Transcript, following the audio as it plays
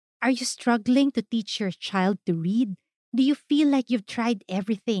Are you struggling to teach your child to read? Do you feel like you've tried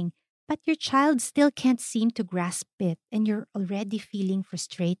everything, but your child still can't seem to grasp it and you're already feeling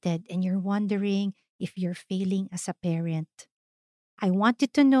frustrated and you're wondering if you're failing as a parent? I want you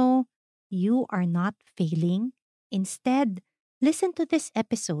to know you are not failing. Instead, listen to this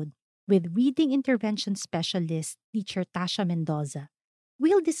episode with reading intervention specialist teacher Tasha Mendoza.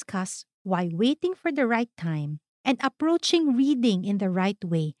 We'll discuss why waiting for the right time and approaching reading in the right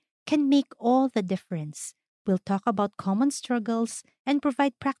way can make all the difference. We'll talk about common struggles and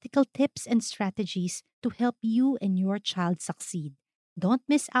provide practical tips and strategies to help you and your child succeed. Don't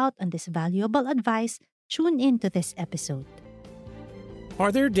miss out on this valuable advice. Tune in to this episode.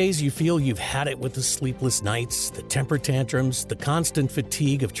 Are there days you feel you've had it with the sleepless nights, the temper tantrums, the constant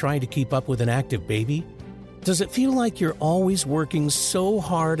fatigue of trying to keep up with an active baby? Does it feel like you're always working so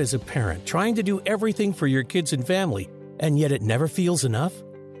hard as a parent, trying to do everything for your kids and family, and yet it never feels enough?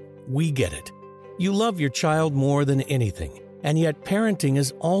 We get it. You love your child more than anything, and yet parenting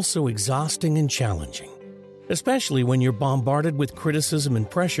is also exhausting and challenging, especially when you're bombarded with criticism and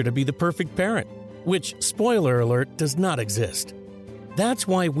pressure to be the perfect parent, which, spoiler alert, does not exist. That's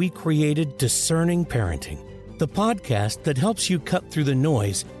why we created Discerning Parenting, the podcast that helps you cut through the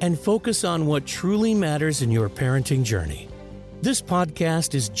noise and focus on what truly matters in your parenting journey. This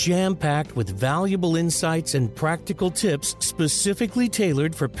podcast is jam-packed with valuable insights and practical tips specifically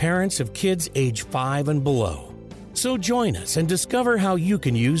tailored for parents of kids age 5 and below. So join us and discover how you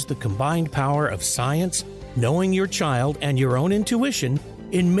can use the combined power of science, knowing your child, and your own intuition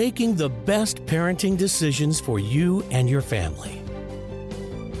in making the best parenting decisions for you and your family.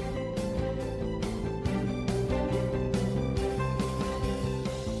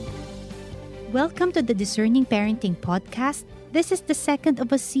 Welcome to the Discerning Parenting Podcast. This is the second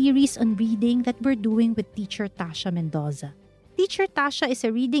of a series on reading that we're doing with teacher Tasha Mendoza. Teacher Tasha is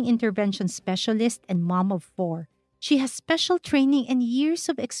a reading intervention specialist and mom of 4. She has special training and years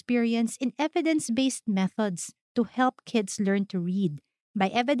of experience in evidence-based methods to help kids learn to read. By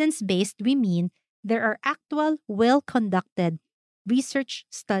evidence-based, we mean there are actual, well-conducted research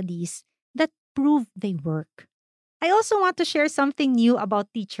studies that prove they work. I also want to share something new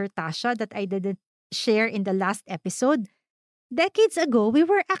about teacher Tasha that I didn't share in the last episode. Decades ago, we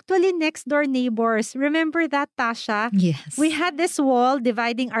were actually next door neighbors. Remember that, Tasha? Yes. We had this wall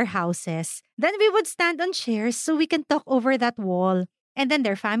dividing our houses. Then we would stand on chairs so we can talk over that wall. And then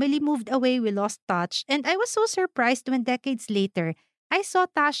their family moved away, we lost touch. And I was so surprised when decades later, I saw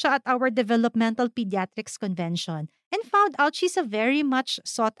Tasha at our developmental pediatrics convention and found out she's a very much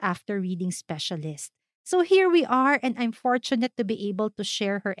sought after reading specialist. So here we are, and I'm fortunate to be able to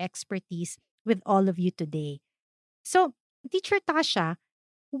share her expertise with all of you today. So, Teacher Tasha,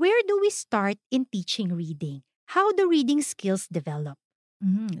 where do we start in teaching reading? How do reading skills develop?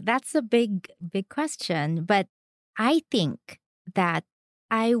 That's a big question. But I think that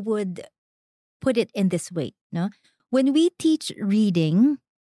I would put it in this way. No? When we teach reading,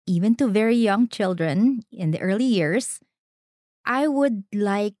 even to very young children in the early years, I would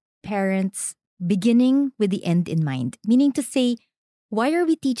like parents beginning with the end in mind. Meaning to say, why are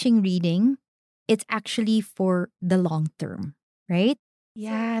we teaching reading? It's actually for the long term, right?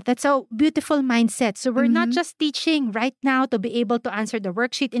 Yeah, that's a beautiful mindset. So we're not just teaching right now to be able to answer the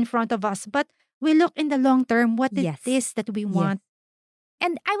worksheet in front of us, but we look in the long term what it is that we want.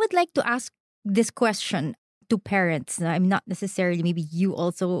 And I would like to ask this question to parents. I'm not necessarily, maybe you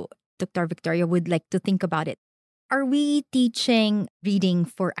also, Dr. Victoria, would like to think about it. Are we teaching reading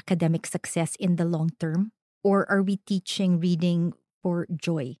for academic success in the long term? Or are we teaching reading for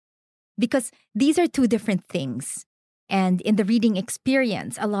joy? Because these are two different things. And in the reading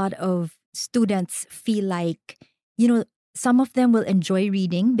experience, a lot of students feel like, some of them will enjoy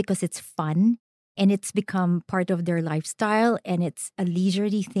reading because it's fun and it's become part of their lifestyle and it's a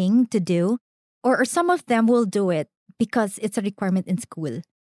leisurely thing to do. Or some of them will do it because it's a requirement in school.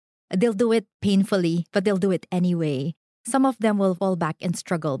 They'll do it painfully, but they'll do it anyway. Some of them will fall back and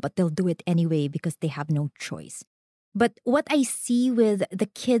struggle, but they'll do it anyway because they have no choice. But what I see with the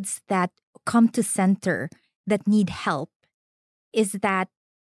kids that come to center that need help is that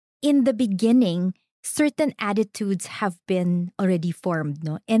in the beginning, certain attitudes have been already formed.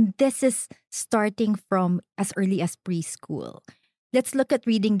 No? And this is starting from as early as preschool. Let's look at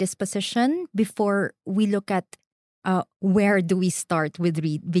reading disposition before we look at where do we start with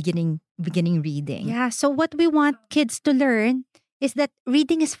beginning reading. Yeah, so what we want kids to learn is that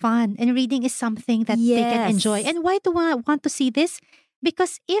reading is fun and reading is something that they can enjoy. And why do I want to see this?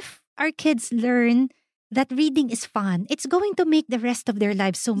 Because if our kids learn that reading is fun, it's going to make the rest of their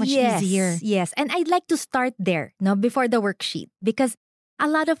lives so much easier. Yes, and I'd like to start there, before the worksheet, because A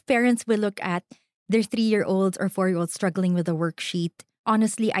lot of parents will look at their 3-year-olds or 4-year-olds struggling with a worksheet.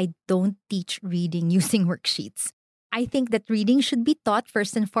 Honestly, I don't teach reading using worksheets. I think that reading should be taught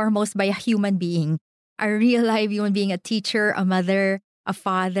first and foremost by a human being, a real live human being, a teacher, a mother, a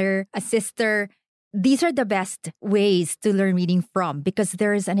father, a sister. These are the best ways to learn reading from, because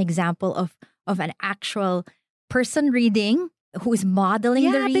there is an example of an actual person reading who is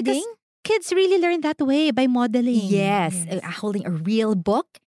modeling the Yeah, reading. because kids really learn that way by modeling. Yes, holding a real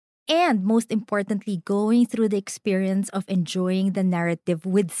book. And most importantly, going through the experience of enjoying the narrative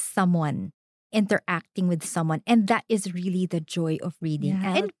with someone, interacting with someone. And that is really the joy of reading.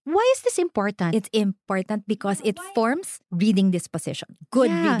 Yeah. And why is this important? It's important because it forms reading disposition, good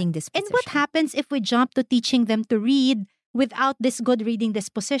Yeah. reading disposition. And what happens if we jump to teaching them to read without this good reading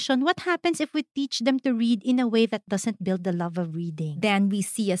disposition? What happens if we teach them to read in a way that doesn't build the love of reading? Then we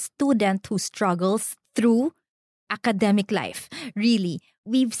see a student who struggles through academic life. Really,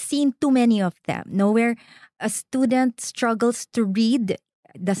 we've seen too many of them. Where a student struggles to read.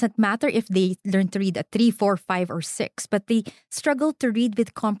 Doesn't matter if they learn to read at 3, 4, 5, or 6, but they struggle to read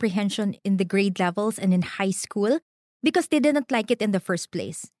with comprehension in the grade levels and in high school because they didn't like it in the first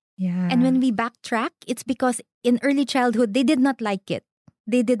place. Yeah. And when we backtrack, it's because in early childhood, they did not like it.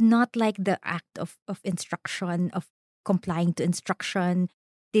 They did not like the act of instruction, of complying to instruction.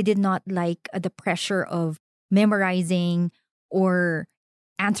 They did not like the pressure of memorizing or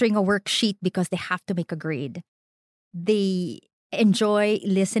answering a worksheet because they have to make a grade. They enjoy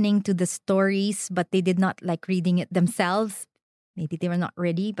listening to the stories, but they did not like reading it themselves. Maybe they were not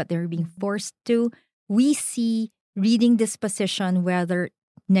ready, but they were being forced to. We see reading disposition, whether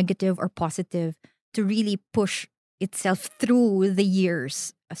negative or positive, to really push itself through the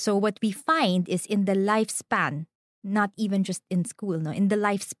years. So what we find is in the lifespan, not even just in school, in the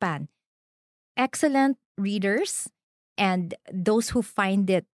lifespan, excellent readers and those who find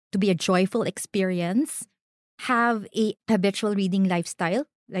it to be a joyful experience have a habitual reading lifestyle.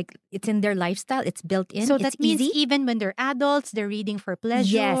 Like it's in their lifestyle, it's built in. So it's that means easy. even when they're adults, they're reading for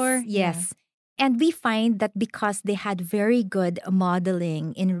pleasure. Yes. And we find that because they had very good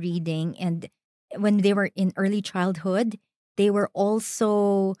modeling in reading, and when they were in early childhood, they were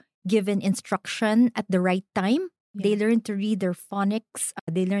also given instruction at the right time. Yeah. They learned to read their phonics.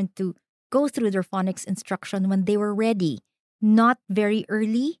 They learned to go through their phonics instruction when they were ready. Not very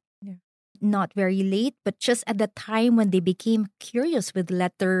early, not very late, but just at the time when they became curious with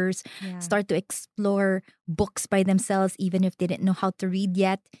letters, start to explore books by themselves, even if they didn't know how to read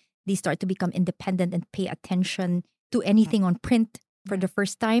yet. They start to become independent and pay attention to anything on print for the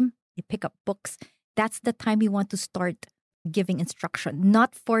first time. They pick up books. That's the time we want to start giving instruction,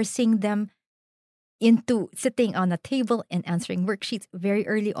 not forcing them into sitting on a table and answering worksheets very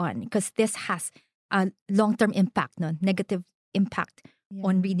early on, because this has a long-term impact, negative impact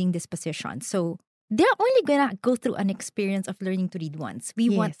on reading disposition. So they're only going to go through an experience of learning to read once. We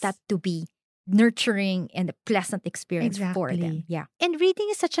want that to be nurturing and a pleasant experience for them. Yeah. And reading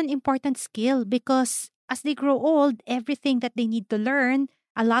is such an important skill because as they grow old, everything that they need to learn,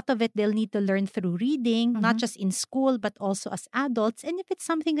 a lot of it they'll need to learn through reading, not just in school, but also as adults. And if it's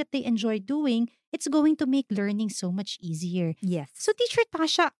something that they enjoy doing, it's going to make learning so much easier. Yes. So Teacher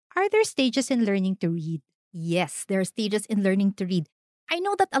Tasha, are there stages in learning to read? Yes, there are stages in learning to read. I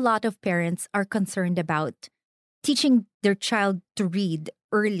know that a lot of parents are concerned about teaching their child to read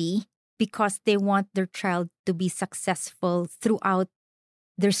early because they want their child to be successful throughout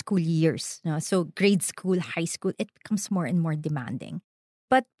their school years. So grade school, high school, it becomes more and more demanding.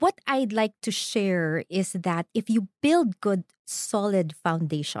 But what I'd like to share is that if you build good, solid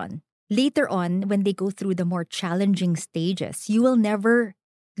foundation, later on, when they go through the more challenging stages, you will never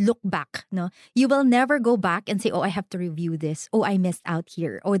look back. You will never go back and say, oh, I have to review this. Oh, I missed out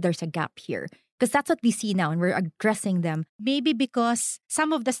here. Oh, there's a gap here. Because that's what we see now and we're addressing them. Maybe because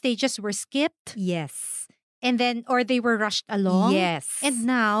some of the stages were skipped. Yes. And then, or they were rushed along. Yes. And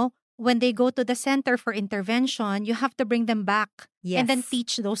now, when they go to the center for intervention, you have to bring them back and then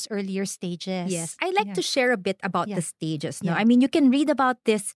teach those earlier stages. Yes. I'd like to share a bit about the stages. Yeah. I mean, you can read about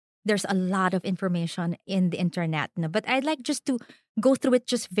this. There's a lot of information in the internet. But I'd like just to go through it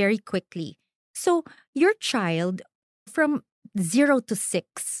just very quickly. So your child from 0 to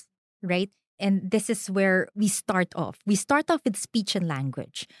 6, right? And this is where we start off. We start off with speech and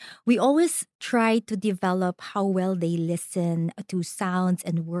language. We always try to develop how well they listen to sounds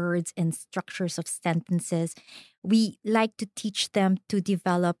and words and structures of sentences. We like to teach them to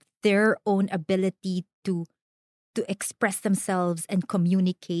develop their own ability to express themselves and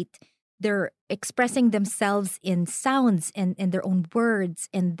communicate. They're expressing themselves in sounds and in their own words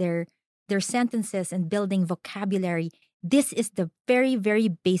and their sentences and building vocabulary. this is the very, very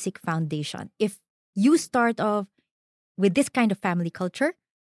basic foundation. If you start off with this kind of family culture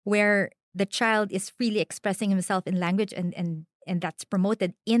where the child is freely expressing himself in language and that's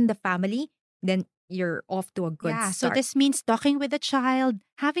promoted in the family, then you're off to a good Yeah, so start. this means talking with the child,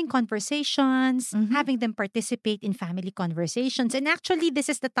 having conversations, Mhm. having them participate in family conversations. And actually, this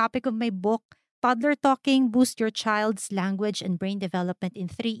is the topic of my book, Toddler Talking: Boost Your Child's Language and Brain Development in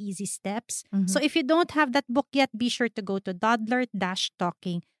 3 Easy Steps. So Mhm. if you don't have that book yet, be sure to go to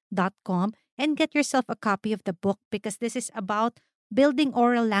toddler-talking.com and get yourself a copy of the book, because this is about building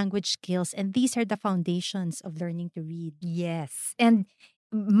oral language skills, and these are the foundations of learning to read. Yes. And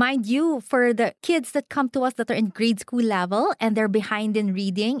mind you, for the kids that come to us that are in grade school level and they're behind in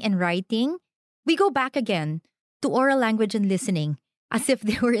reading and writing, we go back again to oral language and listening as if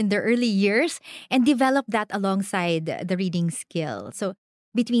they were in their early years and develop that alongside the reading skill. So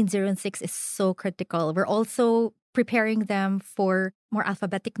between 0 and 6 is so critical. We're also preparing them for more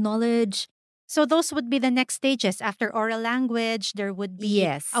alphabetic knowledge. So those would be the next stages. After oral language, there would be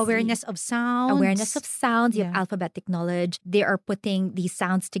Yes. awareness of sounds. Awareness of sounds, you have Yeah. alphabetic knowledge. They are putting these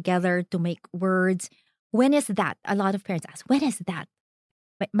sounds together to make words. When is that? A lot of parents ask, when is that?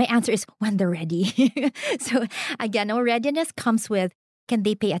 My answer is when they're ready. So again, our readiness comes with, can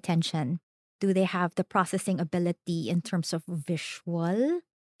they pay attention? Do they have the processing ability in terms of visual?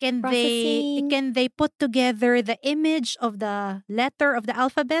 Can Processing. they put together the image of the letter of the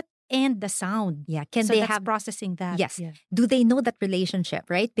alphabet and the sound? Yeah. Can So they that's have, processing that. yes. Yeah. Do they know that relationship,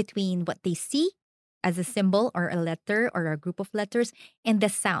 right? Between what they see as a symbol or a letter or a group of letters and the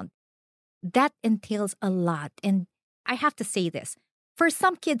sound. That entails a lot. And I have to say this. For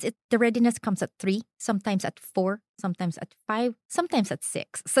some kids, the readiness comes at 3, sometimes at 4, sometimes at 5, sometimes at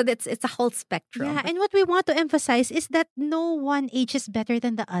 6. So it's a whole spectrum. Yeah, and what we want to emphasize is that no one age is better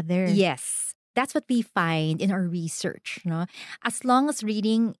than the other. Yes. That's what we find in our research. No? As long as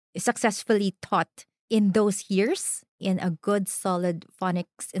reading is successfully taught in those years, in a good, solid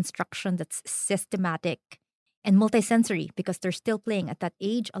phonics instruction that's systematic and multisensory, because they're still playing at that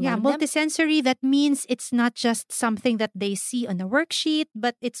age. A Yeah, lot of them. multisensory, that means it's not just something that they see on a worksheet,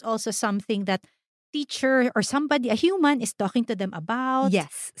 but it's also something that teacher or somebody, a human, is talking to them about.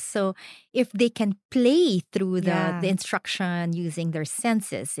 Yes. So if they can play through Yeah. the instruction using their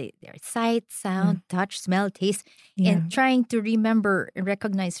senses, their sight, sound, touch, smell, taste, Yeah. and trying to remember,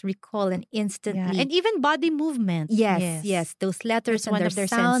 recognize, recall, and instantly. Yeah. And even body movement. Yes. Those letters That's and one their of their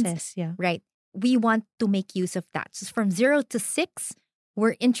sounds. senses. Yeah. Right. We want to make use of that. So from 0 to 6,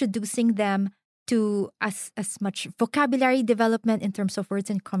 we're introducing them to as much vocabulary development in terms of words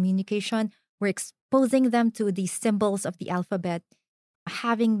and communication. We're exposing them to the symbols of the alphabet,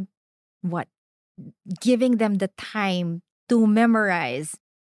 having giving them the time to memorize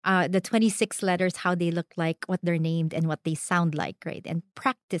the 26 letters, how they look like, what they're named, and what they sound like, right? And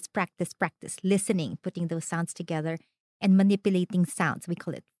practice, listening, putting those sounds together and manipulating sounds. We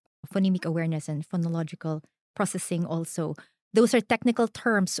call it phonemic awareness and phonological processing also. Those are technical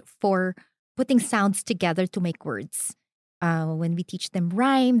terms for putting sounds together to make words. When we teach them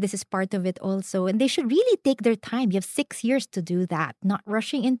rhyme, this is part of it also. And they should really take their time. You have 6 years to do that, not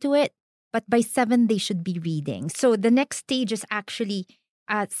rushing into it. But by 7, they should be reading. So the next stage is actually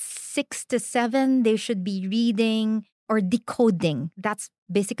at 6 to 7, they should be reading or decoding. That's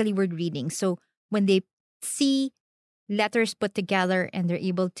basically word reading. So when they see letters put together and they're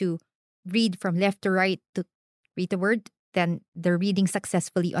able to read from left to right to read the word, then they're reading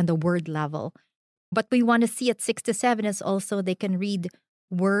successfully on the word level. But we want to see at 6 to 7 is also they can read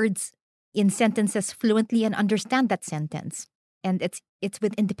words in sentences fluently and understand that sentence. And it's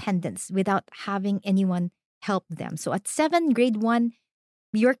with independence without having anyone help them. So at 7, grade 1,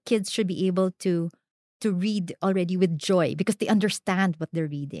 your kids should be able to read already with joy because they understand what they're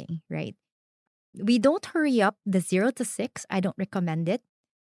reading, right? We don't hurry up the 0 to 6. I don't recommend it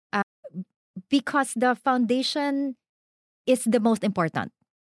because the foundation is the most important.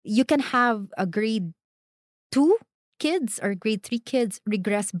 You can have a grade 2 kids or grade 3 kids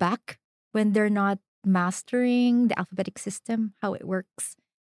regress back when they're not mastering the alphabetic system, how it works.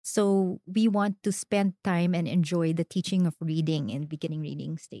 So we want to spend time and enjoy the teaching of reading in beginning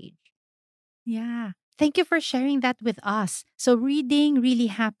reading stage. Yeah. Thank you for sharing that with us. So reading really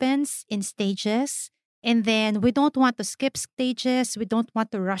happens in stages, and then we don't want to skip stages. We don't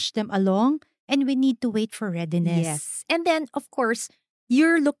want to rush them along, and we need to wait for readiness. Yes. And then, of course,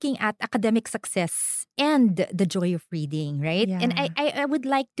 you're looking at academic success and the joy of reading, right? Yeah. And I would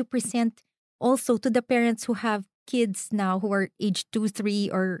like to present also to the parents who have kids now who are age 2, 3,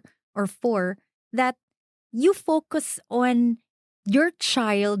 or 4 that you focus on your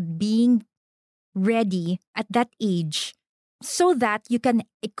child being ready at that age so that you can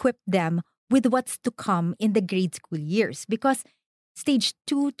equip them with what's to come in the grade school years. Because stage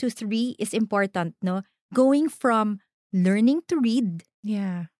 2 to 3 is important, no? Going from learning to read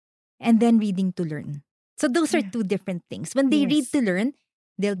Yeah. and then reading to learn. So those are Yeah. two different things. When they read Yes. to learn,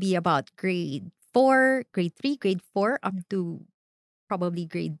 they'll be about grade 4, grade 3, grade 4, up to probably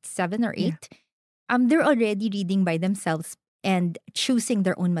grade 7 or 8. Yeah. They're already reading by themselves and choosing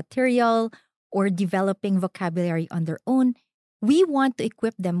their own material or developing vocabulary on their own. We want to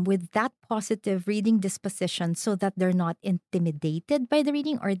equip them with that positive reading disposition so that they're not intimidated by the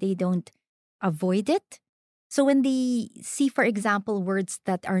reading or they don't avoid it. So when they see, for example, words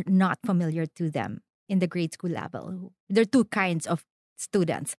that are not familiar to them in the grade school level, there are two kinds of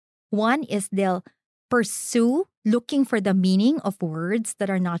students. One is they'll pursue looking for the meaning of words that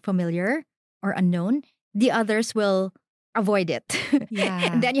are not familiar or unknown. The others will avoid it.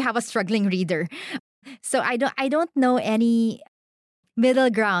 Yeah. And then you have a struggling reader. So I don't know any middle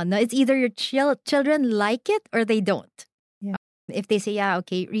ground. No, it's either your children like it or they don't. Yeah. If they say, yeah,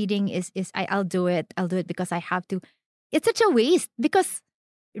 okay, reading I'll do it. I'll do it because I have to. It's such a waste because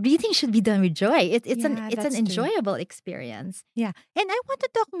reading should be done with joy. It's Yeah, an that's true. enjoyable experience. Yeah. And I want to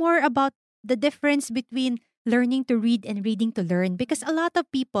talk more about the difference between learning to read and reading to learn, because a lot of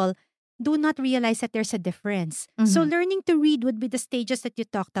people do not realize that there's a difference. So Mhm. learning to read would be the stages that you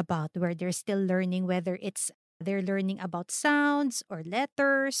talked about, where they're still learning, whether it's they're learning about sounds or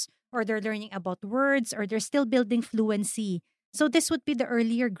letters, or they're learning about words, or they're still building fluency. So this would be the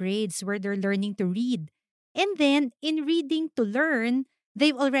earlier grades where they're learning to read. And then in reading to learn,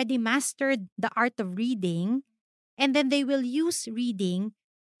 they've already mastered the art of reading, and then they will use reading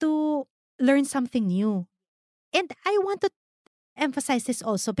to learn something new. And I want to emphasize this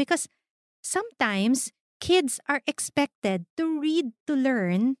also because sometimes kids are expected to read to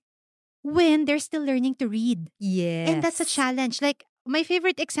learn when they're still learning to read. Yes. And that's a challenge. Like, my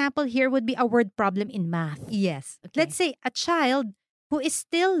favorite example here would be a word problem in math. Yes. Okay. Let's say a child who is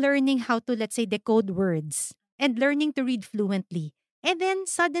still learning how to, let's say, decode words and learning to read fluently. And then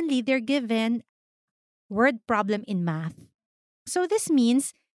suddenly they're given word problem in math. So this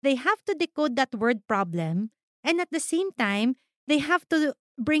means they have to decode that word problem, and at the same time, they have to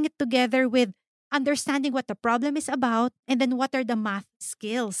bring it together with understanding what the problem is about and then what are the math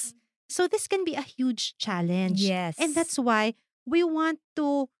skills. So this can be a huge challenge. Yes. And that's why we want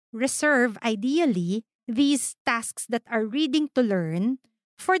to reserve, ideally, these tasks that are reading to learn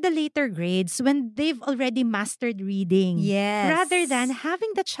for the later grades when they've already mastered reading. Yes. Rather than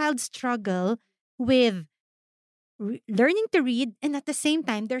having the child struggle with learning to read, and at the same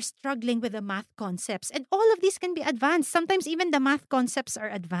time they're struggling with the math concepts, and all of these can be advanced. Sometimes even the math concepts are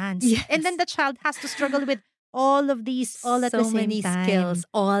advanced. Yes. And then the child has to struggle with all of these all at the so same many time. skills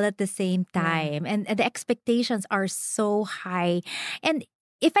all at the same Yeah. time, and the expectations are so high. And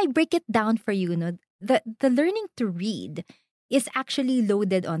if I break it down for you, the learning to read is actually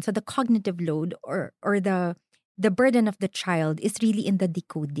loaded on. So the cognitive load or the burden of the child is really in the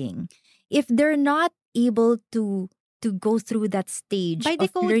decoding. If they're not able to go through that stage By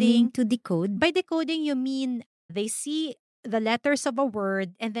of learning to decode, By decoding, you mean they see the letters of a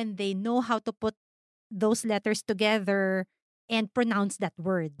word and then they know how to put those letters together and pronounce that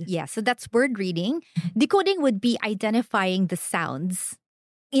word. yeah, so that's word reading. Decoding would be identifying the sounds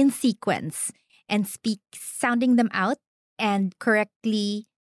in sequence and sounding them out and correctly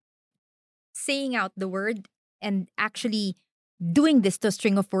saying out the word and actually doing this to a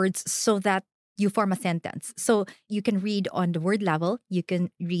string of words so that you form a sentence. So you can read on the word level, you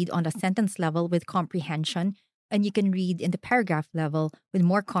can read on the sentence level with comprehension, and you can read in the paragraph level with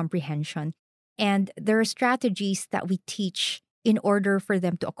more comprehension. And there are strategies that we teach in order for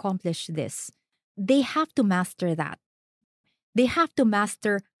them to accomplish this. They have to master that. They have to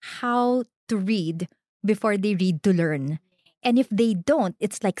master how to read before they read to learn. And if they don't,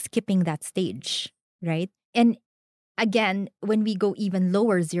 it's like skipping that stage, right? And again, when we go even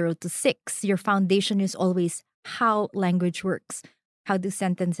lower, 0 to 6, your foundation is always how language works. How do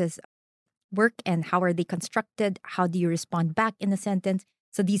sentences work and how are they constructed? How do you respond back in a sentence?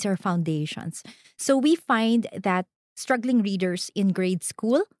 So these are foundations. So we find that struggling readers in grade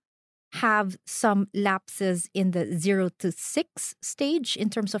school have some lapses in the 0 to 6 stage in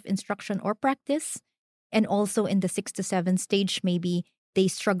terms of instruction or practice. And also in the 6 to 7 stage, maybe they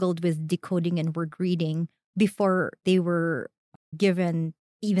struggled with decoding and word reading before they were given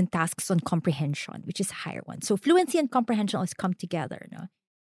even tasks on comprehension, which is a higher one. So fluency and comprehension always come together. No?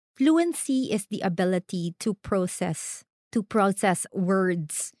 Fluency is the ability to process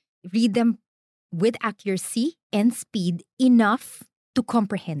words, read them with accuracy and speed enough to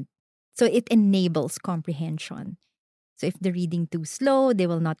comprehend. So it enables comprehension. So if they're reading too slow, they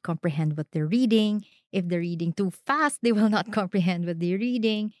will not comprehend what they're reading. If they're reading too fast, they will not comprehend what they're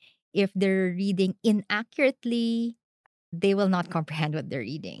reading. If they're reading inaccurately, they will not comprehend what they're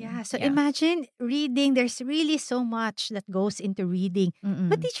reading. Yeah, so imagine reading. There's really so much that goes into reading. But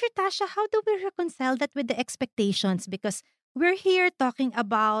Mm-mm. teacher Tasha, how do we reconcile that with the expectations? Because we're here talking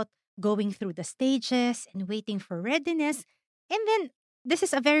about going through the stages and waiting for readiness. And then this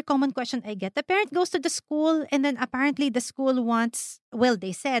is a very common question I get. The parent goes to the school and then apparently the school wants, well,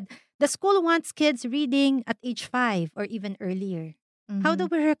 they said the school wants kids reading at age 5 or even earlier. How do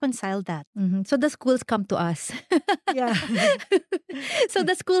Mhm. we reconcile that? Mhm. So the schools come to us. Yeah. So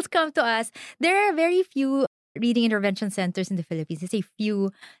the schools come to us. There are very few reading intervention centers in the Philippines. It's a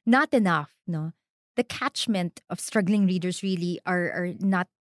few, not enough. No, the catchment of struggling readers really are not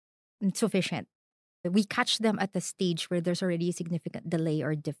sufficient. We catch them at a stage where there's already a significant delay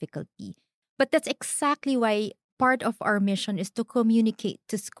or difficulty. But that's exactly why part of our mission is to communicate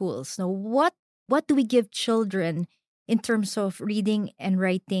to schools. Now, what do we give children in terms of reading and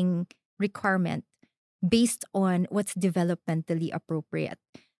writing requirement based on what's developmentally appropriate?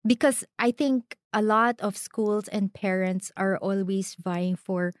 Because I think a lot of schools and parents are always vying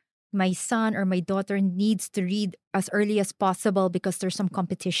for my son or my daughter needs to read as early as possible because there's some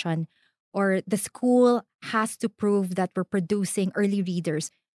competition or the school has to prove that we're producing early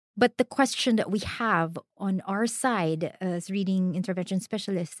readers. But the question that we have on our side as reading intervention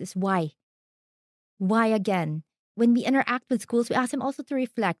specialists is why? Why again? When we interact with schools, we ask them also to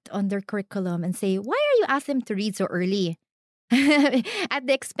reflect on their curriculum and say, why are you asking them to read so early? At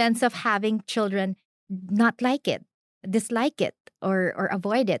the expense of having children not like it, dislike it, or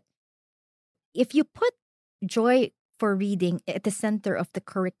avoid it. If you put joy for reading at the center of the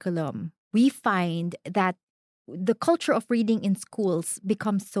curriculum, we find that the culture of reading in schools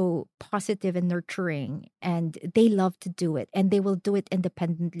becomes so positive and nurturing, and they love to do it, and they will do it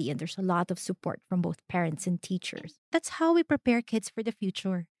independently. And there's a lot of support from both parents and teachers. That's how we prepare kids for the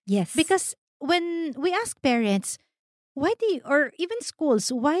future. Yes. Because when we ask parents, why do you, or even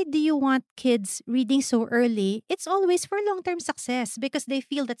schools, why do you want kids reading so early? It's always for long term success because they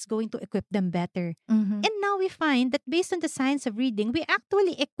feel that's going to equip them better. Mhm. And now we find that based on the science of reading, we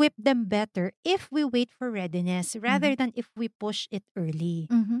actually equip them better if we wait for readiness rather than if we push it early.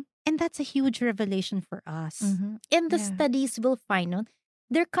 Mhm. And that's a huge revelation for us. And the Yeah. studies will find out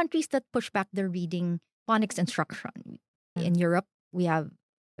there are countries that push back their reading phonics instruction. In Europe, we have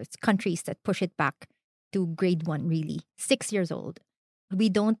countries that push it back to grade 1, really, 6 years old. We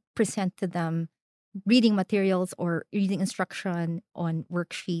don't present to them reading materials or reading instruction on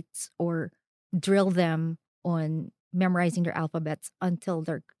worksheets or drill them on memorizing their alphabets until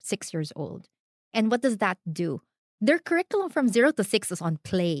they're 6 years old. And what does that do? Their curriculum from 0 to 6 is on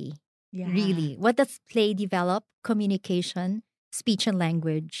play. Yeah. Really. What does play develop? Communication, speech and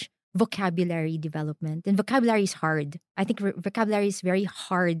language, vocabulary development. And vocabulary is hard. I think vocabulary is very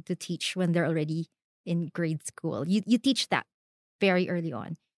hard to teach when they're already in grade school. You teach that very early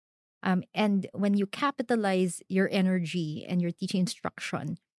on. And when you capitalize your energy and your teaching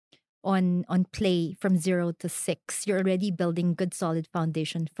instruction on play from 0 to 6, you're already building good solid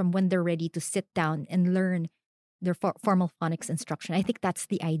foundation from when they're ready to sit down and learn their formal phonics instruction. I think that's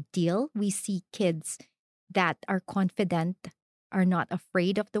the ideal. We see kids that are confident, are not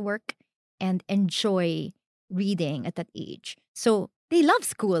afraid of the work, and enjoy reading at that age. So they love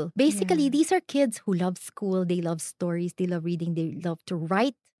school. Basically, Yeah. these are kids who love school. They love stories. They love reading. They love to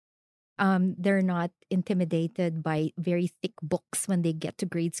write. They're not intimidated by very thick books when they get to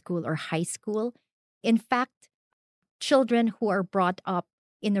grade school or high school. In fact, children who are brought up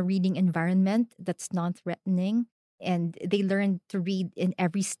in a reading environment that's non-threatening and they learn to read in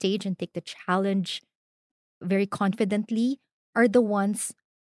every stage and take the challenge very confidently are the ones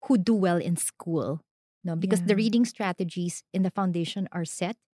who do well in school. No, because the Yeah. reading strategies in the foundation are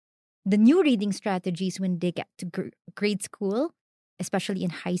set. The new reading strategies when they get to grade school, especially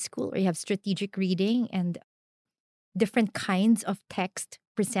in high school, where you have strategic reading and different kinds of text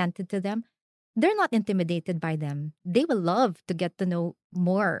presented to them, they're not intimidated by them. They will love to get to know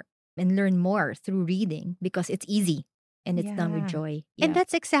more and learn more through reading because it's easy and it's done with Yeah. joy. And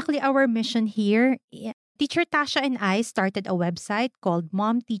that's exactly our mission here. Teacher Tasha and I started a website called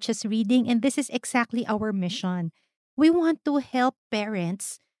Mom Teaches Reading, and this is exactly our mission. We want to help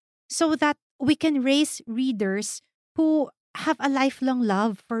parents so that we can raise readers who have a lifelong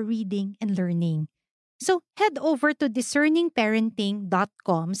love for reading and learning. So head over to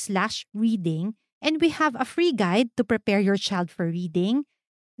discerningparenting.com/reading and we have a free guide to prepare your child for reading.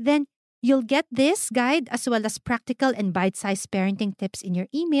 Then You'll get this guide as well as practical and bite-sized parenting tips in your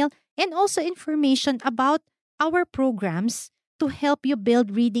email and also information about our programs to help you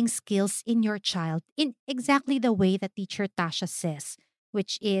build reading skills in your child in exactly the way that teacher Tasha says,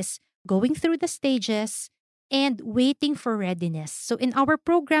 which is going through the stages and waiting for readiness. So in our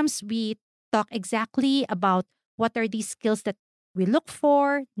programs, we talk exactly about what are these skills that we look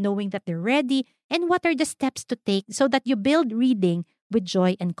for, knowing that they're ready, and what are the steps to take so that you build reading with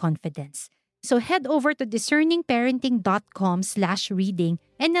joy and confidence. So head over to discerningparenting.com/reading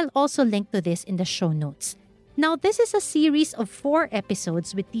and I'll also link to this in the show notes. Now, this is a series of 4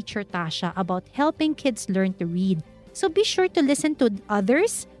 episodes with teacher Tasha about helping kids learn to read. So be sure to listen to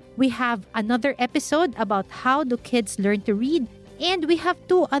others. We have another episode about how do kids learn to read, and we have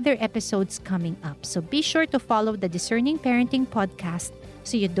 2 other episodes coming up. So be sure to follow the Discerning Parenting podcast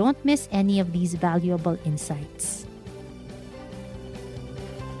so you don't miss any of these valuable insights.